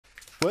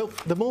Well,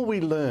 the more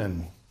we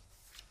learn,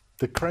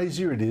 the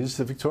crazier it is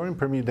that Victorian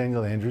Premier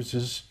Daniel Andrews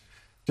has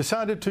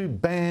decided to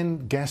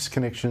ban gas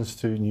connections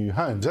to new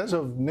homes as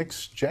of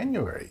next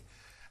January.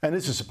 And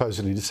this is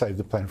supposedly to save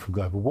the planet from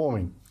global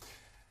warming.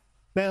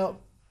 Now,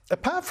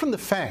 apart from the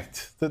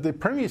fact that the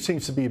Premier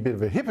seems to be a bit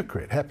of a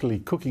hypocrite, happily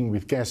cooking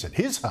with gas at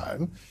his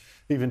home,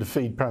 even to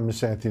feed Prime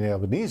Minister Anthony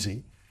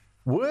Albanese,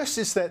 worse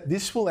is that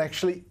this will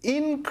actually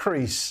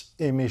increase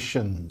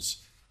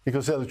emissions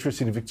because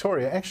electricity in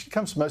Victoria actually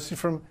comes mostly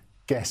from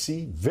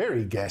gassy,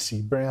 very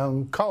gassy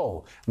brown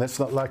coal. And that's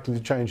not likely to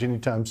change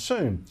anytime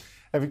soon.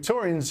 And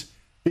Victorians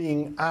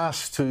being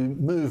asked to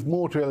move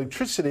more to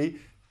electricity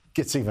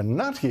gets even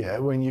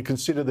nuttier when you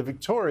consider that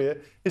Victoria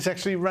is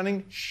actually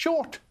running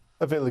short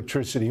of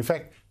electricity. In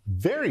fact,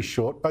 very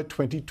short by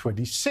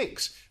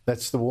 2026.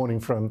 That's the warning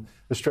from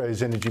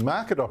Australia's energy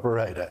market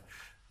operator.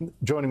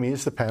 Joining me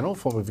is the panel,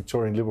 former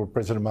Victorian Liberal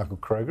President Michael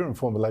Kroger and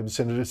former Labor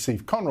Senator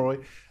Steve Conroy,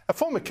 a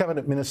former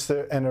Cabinet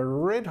Minister and a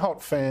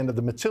red-hot fan of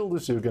the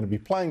Matildas who are going to be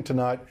playing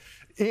tonight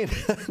in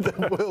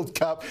the World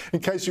Cup, in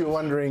case you were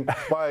wondering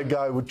why a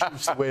guy would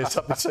choose to wear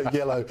something so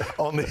yellow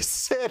on this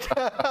set.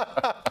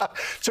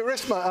 To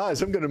rest my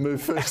eyes, I'm going to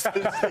move first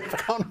to Steve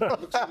Conroy.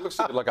 Looks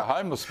a bit like a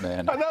homeless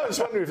man. I know, I was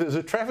wondering if there's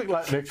a traffic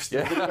light next to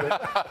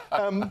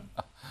you.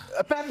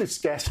 About this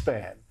gas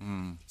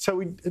ban.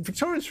 So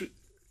Victoria's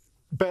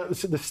about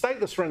the state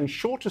that's running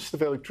shortest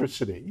of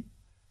electricity,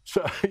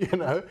 so,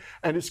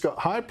 and it's got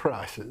high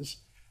prices,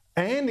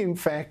 and in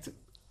fact,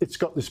 it's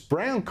got this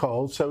brown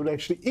coal, so it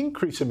actually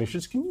increase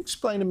emissions. Can you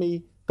explain to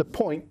me the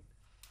point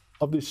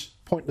of this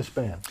pointless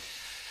ban?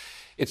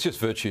 It's just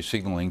virtue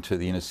signalling to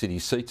the inner city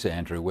seats,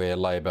 Andrew, where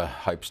Labor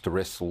hopes to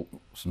wrestle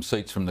some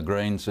seats from the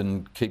Greens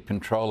and keep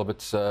control of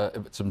its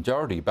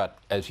majority. But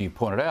as you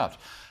pointed out,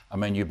 I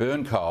mean, you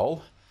burn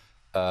coal,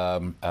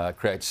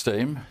 creates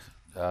steam,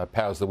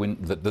 powers the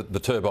wind, the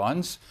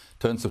turbines,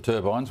 turns the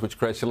turbines, which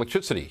creates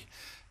electricity.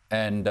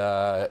 And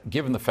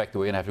given the fact that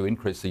we're going to have to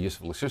increase the use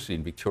of electricity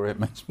in Victoria, it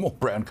means more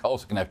brown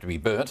coals are going to have to be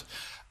burnt.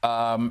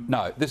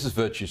 No, this is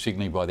virtue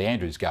signalling by the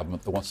Andrews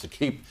government that wants to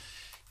keep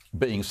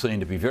being seen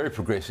to be very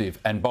progressive.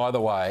 And by the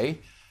way,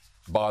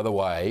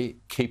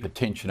 keep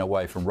attention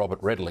away from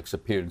Robert Redlick's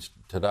appearance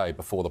today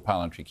before the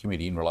Parliamentary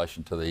Committee in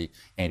relation to the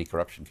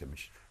Anti-Corruption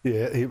Commission.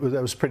 Yeah,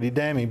 that was pretty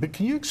damning. But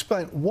can you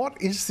explain,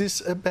 what is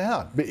this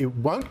about? It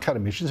won't cut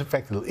emissions. In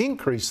fact, it'll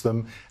increase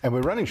them. And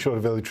we're running short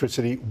of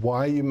electricity.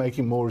 Why are you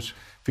making more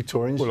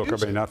Victorians? Well, look,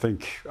 I mean, I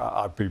think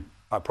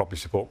I'd probably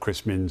support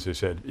Chris Minns, who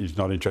said he's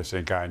not interested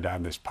in going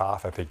down this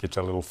path. I think it's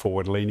a little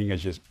forward-leaning,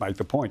 as you make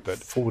the point that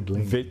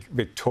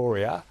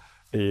Victoria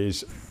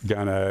is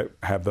going to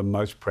have the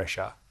most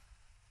pressure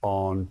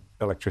on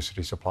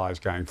electricity supplies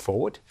going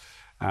forward.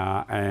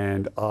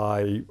 And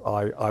I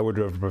would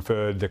have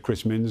preferred the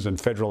Chris Minns and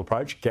federal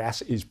approach.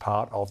 Gas is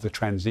part of the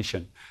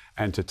transition,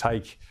 and to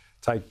take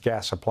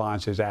gas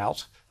appliances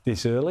out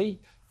this early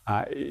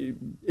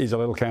is a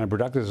little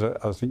counterproductive,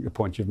 I think the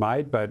point you've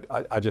made. But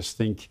I just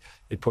think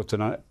it puts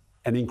an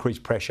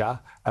increased pressure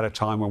at a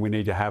time when we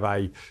need to have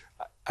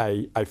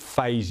a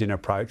phased-in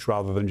approach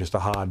rather than just a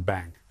hard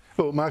bang.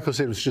 Well, Michael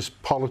said it was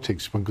just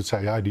politics. One could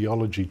say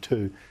ideology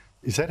too.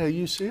 Is that how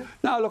you see it?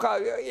 No, look,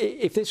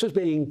 if this was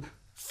being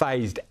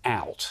phased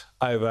out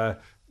over,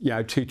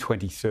 to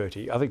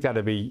 2030, I think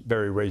that'd be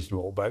very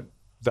reasonable. But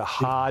the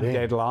hard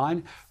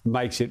deadline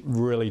makes it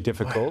really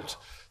difficult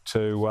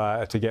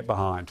to get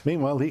behind.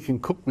 Meanwhile, he can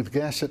cook with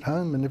gas at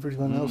home and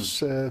everyone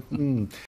else.